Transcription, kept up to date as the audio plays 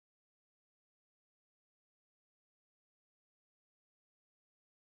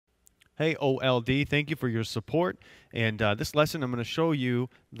Hey OLD, thank you for your support. And this lesson I'm going to show you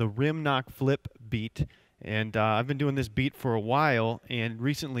the rim knock flip beat. And I've been doing this beat for a while and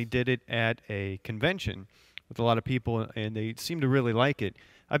recently did it at a convention with a lot of people and they seem to really like it.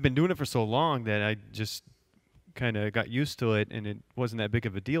 I've been doing it for so long that I just kind of got used to it and it wasn't that big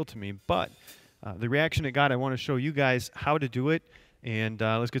of a deal to me. But the reaction it got, I want to show you guys how to do it, and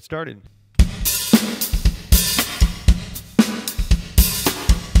let's get started.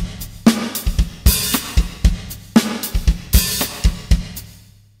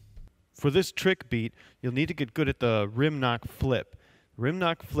 For this trick beat, you'll need to get good at the rim knock flip. Rim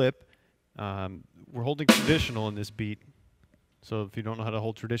knock flip, we're holding traditional in this beat. So if you don't know how to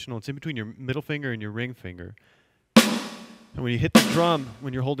hold traditional, it's in between your middle finger and your ring finger. And when you hit the drum,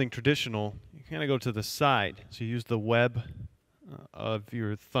 when you're holding traditional, you kind of go to the side. So you use the web of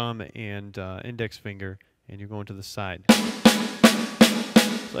your thumb and index finger, and you're going to the side.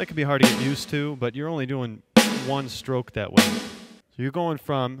 So that can be hard to get used to, but you're only doing one stroke that way. So you're going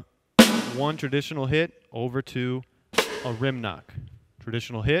from one traditional hit over to a rim knock.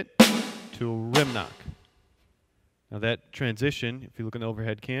 Traditional hit to a rim knock. Now that transition, if you look in the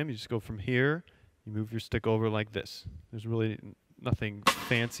overhead cam, you just go from here, you move your stick over like this. There's really nothing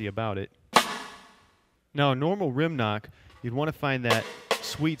fancy about it. Now a normal rim knock, you'd want to find that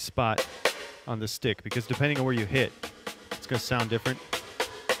sweet spot on the stick because depending on where you hit, it's going to sound different.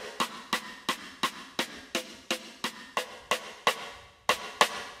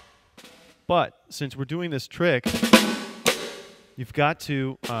 But since we're doing this trick, you've got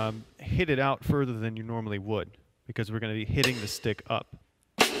to hit it out further than you normally would because we're going to be hitting the stick up.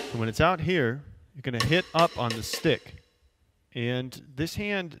 So when it's out here, you're going to hit up on the stick. And this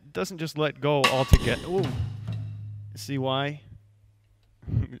hand doesn't just let go altogether. Ooh. See why?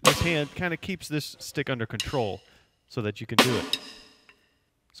 This hand kind of keeps this stick under control so that you can do it.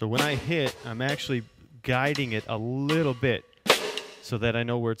 So when I hit, I'm actually guiding it a little bit so that I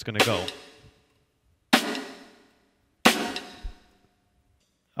know where it's going to go.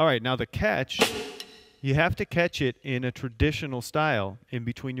 All right, now the catch, you have to catch it in a traditional style in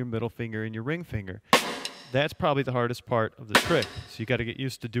between your middle finger and your ring finger. That's probably the hardest part of the trick, so you got to get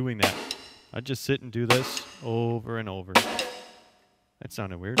used to doing that. I just sit and do this over and over. That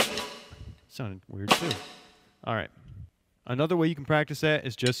sounded weird. Sounded weird too. All right. Another way you can practice that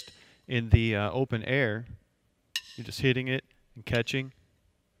is just in the open air. You're just hitting it and catching.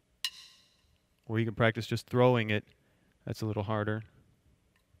 Or you can practice just throwing it. That's a little harder.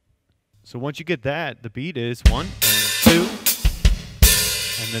 So once you get that, the beat is 1 and 2. And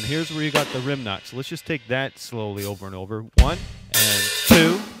then here's where you got the rim knock. So let's just take that slowly over and over. 1 and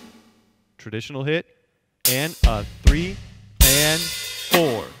 2. Traditional hit. And a 3 and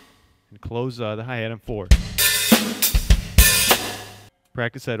 4. And close the hi-hat on 4.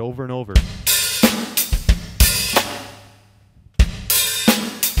 Practice that over and over.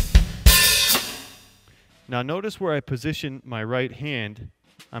 Now notice where I position my right hand.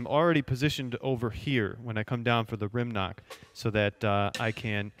 I'm already positioned over here when I come down for the rim knock so that I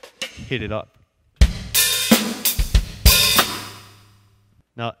can hit it up.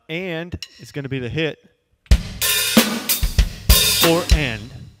 Now, and is going to be the hit for and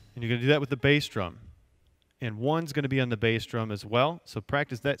you're going to do that with the bass drum. And 1's going to be on the bass drum as well, so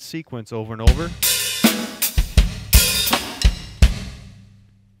practice that sequence over and over.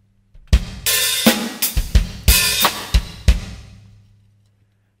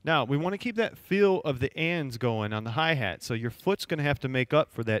 Now, we want to keep that feel of the ands going on the hi-hat. So your foot's going to have to make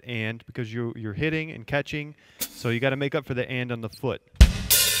up for that and because you're hitting and catching. So you got to make up for the and on the foot.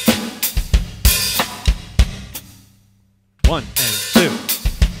 1 and 2.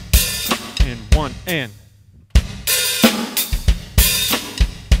 And 1 and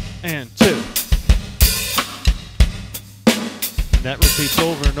 2. And that repeats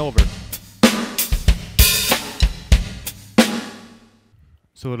over and over.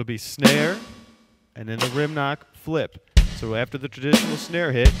 So it'll be snare, and then the rim knock flip. So after the traditional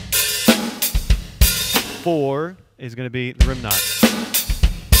snare hit, 4 is going to be the rim knock.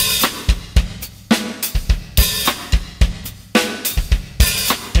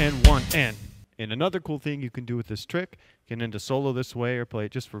 And 1 and. And another cool thing you can do with this trick, get into solo this way or play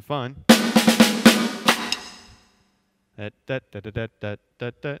it just for fun.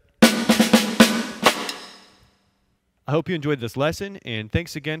 I hope you enjoyed this lesson, and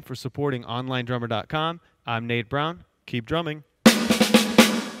thanks again for supporting OnlineDrummer.com. I'm Nate Brown. Keep drumming.